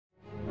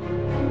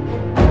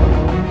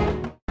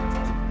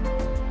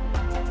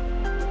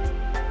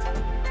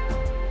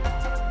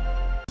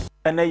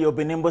Ene yo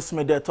benimbo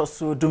smede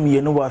tosu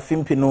dumye no wa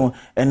fimpino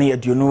ene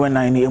aduonu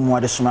wenan ni emu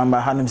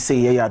adesomamba hanum se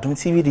ye Adom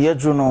TV de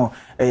yedro no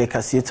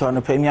Kasie Tau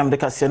At PM de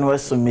Kasie no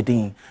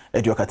esomedin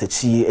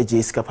eduakatachi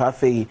eje skapa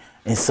afei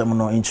ensem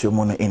no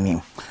enchemu no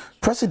eni.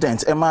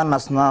 President Emma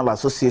National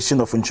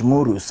Association of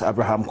Nchumurus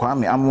Abraham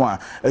Kwame Amwa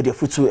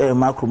ediafutu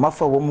makro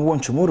mafa wo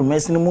nchumuru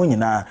mesini mu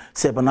nyina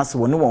se banase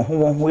woni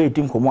won ho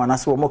edi nkomo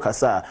anase wo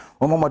kasa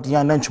wo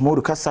momodian na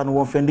nchumuru kasa no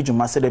won fendi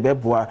djuma se de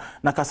beboa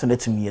na kasa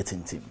natimi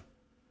yetintim.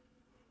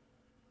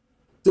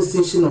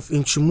 Association of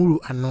Inchumuru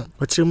ano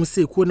wakyeremu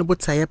se ekuo ne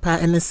botaye pa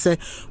ene se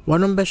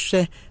wonom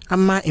behwe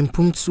ama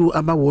impumtu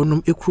aba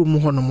wonom ekrumu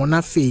honom na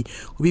afei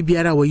obi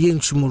biara wo ye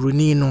nchumuru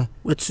ni no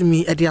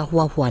watumi ede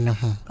ahoahoa ne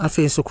ho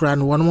afei so kura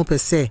no wonom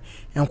pese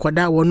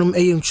enkwada wonom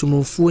eye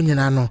nchumufuo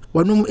nyina no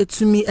wonom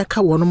etumi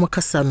eka wonom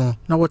kasa no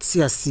na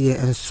wote ase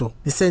enso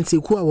ne sente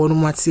ekuo a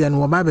wonom ate no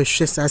wo ba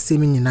behwe sa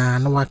asemi nyina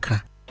na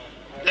waka.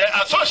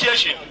 The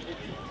association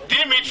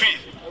deem it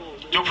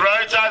fit to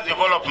prioritize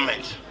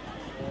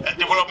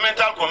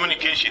developmental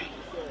communication,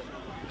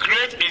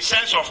 create a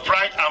sense of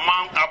pride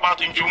about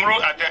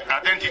Nchumuru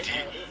identity,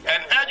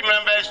 and urge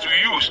members to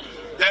use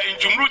the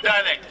Nchumuru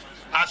dialect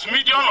as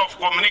medium of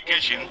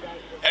communication,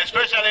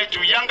 especially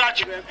to younger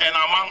children and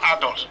among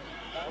adults.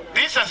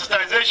 This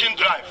sensitization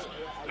drive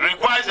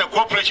requires the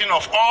cooperation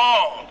of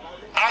all,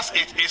 as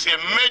it is a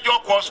major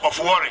cause of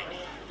worry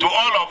to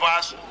all of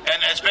us,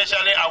 and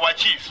especially our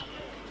chiefs,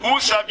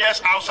 whose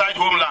subjects outside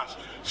homelands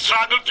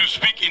struggle to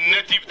speak in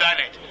native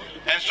dialect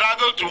and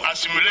struggle to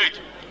assimilate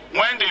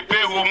when they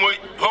pay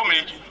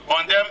homage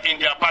on them in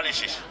their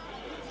palaces.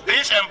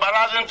 This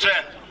embarrassing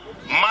trend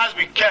must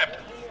be kept,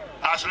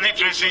 as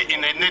literacy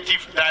in a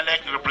native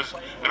dialect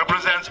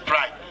represents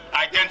pride,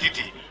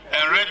 identity,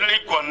 and readily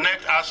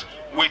connect us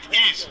with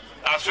ease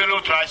as fellow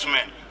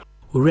tribesmen.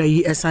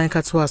 Urayi esan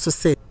katwa so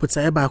se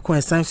botaye ba ko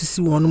esan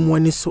sisi wonum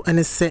wani so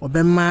ene se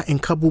obema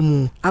nkabo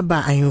mu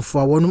aba ahemfo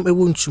a wonum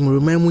ewu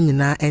nchumuruma mu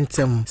nyina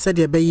entem se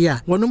de be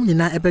ya wonum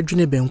nyina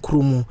ebedwene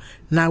benkuru mu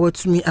na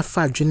watumi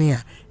afa adwene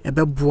a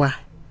ebeboa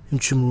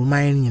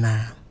nchumuruma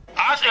nyina.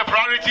 As a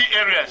priority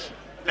areas,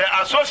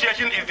 the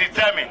association is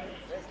determined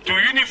to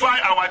unify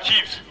our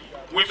chiefs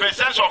with a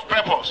sense of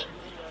purpose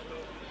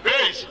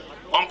based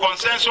on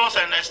consensus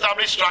and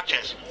established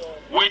structures,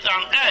 with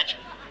an edge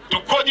to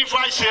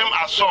codify same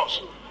as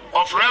source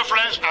of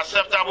reference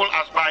acceptable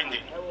as binding.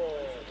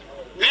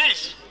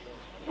 This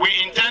we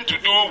intend to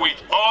do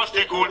with all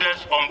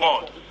stakeholders on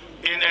board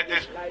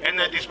in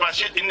a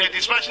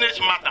dispassionate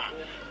manner,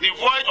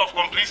 devoid of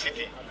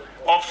complicity,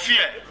 of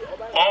fear,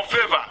 or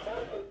favor.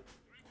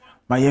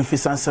 My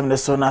emphasis on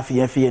so na fi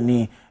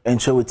ni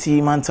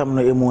enchewti mantam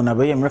no emu na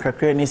be America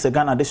kre ni se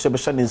Ghana de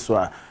shebesha so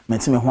a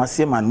mentime ho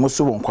ase man mo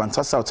so won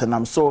kwanta south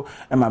nam so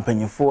e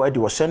mampanyefo e de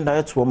wo shenda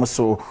eto mo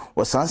so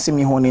wo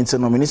sansimi ho ni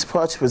no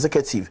municipal chief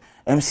executive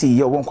MC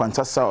ye won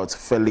kwanta south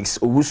Felix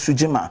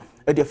Owusujima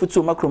e de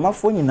futu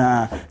makromafo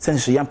nyina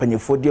sense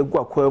yampanyefo de agu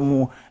akwa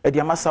mu e de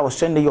amasa wo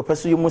shenda ye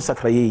opeso yumu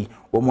sakraye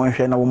wo mo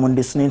nhwe na wo mo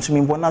de so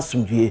ntumi mbo na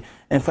asomdue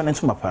emfa ne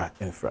ntuma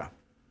emfra.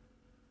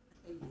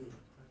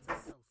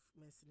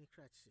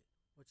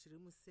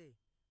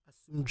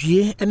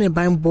 Asumdue ene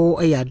banbo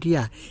ayade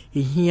a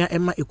ehia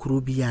ema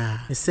ekuru bia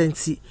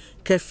esenti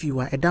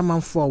kafiwa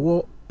edamanfo a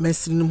wo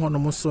mensinim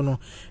honom so no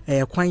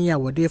kwan ya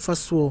wode fa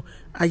so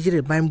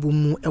agire banbo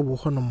mu ewo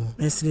honom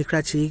mensini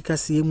krache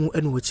kase mu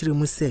ene wokire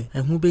mu se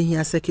ehu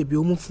behia seke bi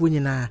omufuo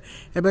nyina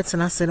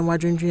ebetena sene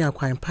wadwendwen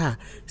akwan pa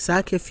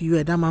saa kafiwa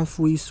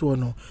edamanfo yi so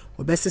no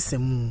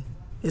obesesemu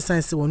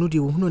esanse wonu de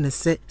wohunu ne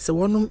se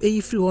wonum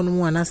eyifiri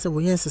wonum anase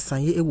woyen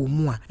sesanye ewo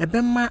mu a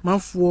ebemma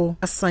manfo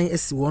asan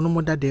esi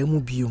wonum dada mu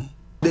biom.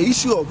 The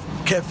issue of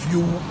curfew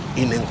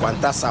in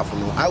Nkwanta South,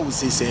 I would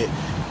say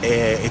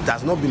it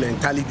has not been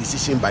entirely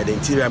decision by the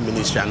Interior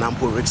Ministry and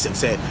Ampo Rexem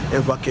say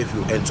ever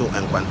curfew ento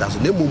Nkwanta. So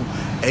nemum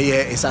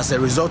it's as a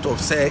result of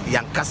say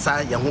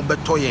yankasa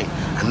yahubetoye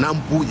and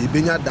Ampo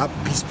yebenya that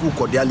peaceful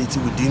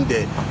cordiality within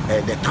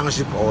the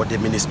township or the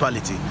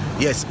municipality.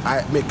 Yes,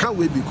 I can't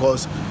wait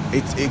because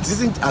it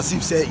isn't as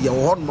if say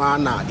your own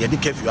man yedi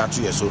curfew at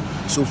you.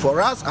 So for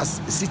us as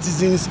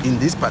citizens in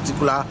this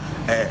particular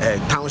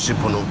township,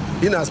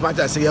 in as much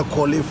as you're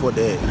calling for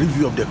the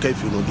review of the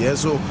curfew,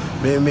 so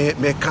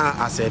me can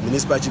as a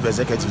municipal chief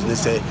executive they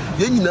say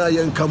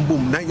yenina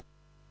boom na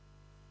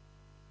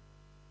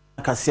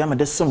Kasia me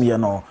de som ye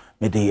no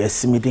me de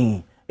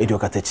esimidin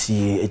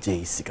eduakatachi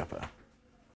eje sikapa.